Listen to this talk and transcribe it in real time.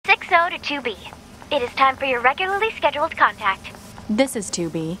to 2B. It is time for your regularly scheduled contact. This is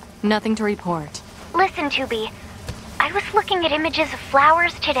 2B. Nothing to report. Listen, 2B. I was looking at images of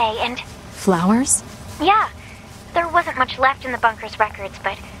flowers today and... Flowers? Yeah. There wasn't much left in the bunker's records,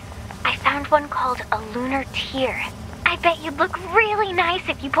 but I found one called a lunar tear. I bet you'd look really nice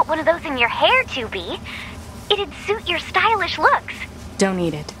if you put one of those in your hair, 2B. It'd suit your stylish looks. Don't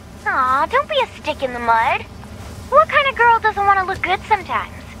need it. Aw, don't be a stick in the mud. What kind of girl doesn't want to look good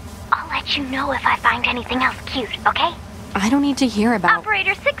sometimes? I'll let you know if I find anything else cute, okay? I don't need to hear about...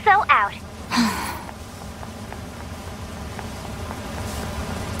 Operator 60 out.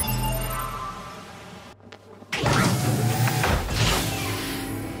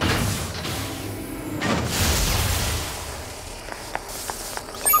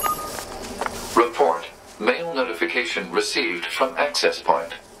 Report. Mail notification received from access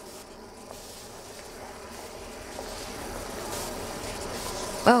point.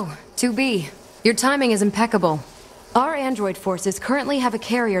 Oh, 2B. Your timing is impeccable. Our android forces currently have a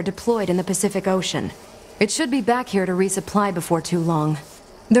carrier deployed in the Pacific Ocean. It should be back here to resupply before too long.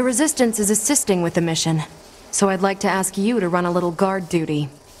 The Resistance is assisting with the mission, so I'd like to ask you to run a little guard duty.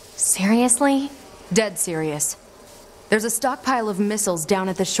 Seriously? Dead serious. There's a stockpile of missiles down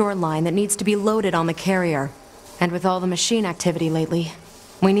at the shoreline that needs to be loaded on the carrier. And with all the machine activity lately,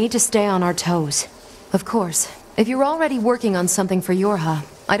 we need to stay on our toes. Of course, if you're already working on something for Yorha,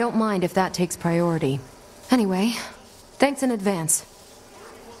 I don't mind if that takes priority. Anyway, thanks in advance.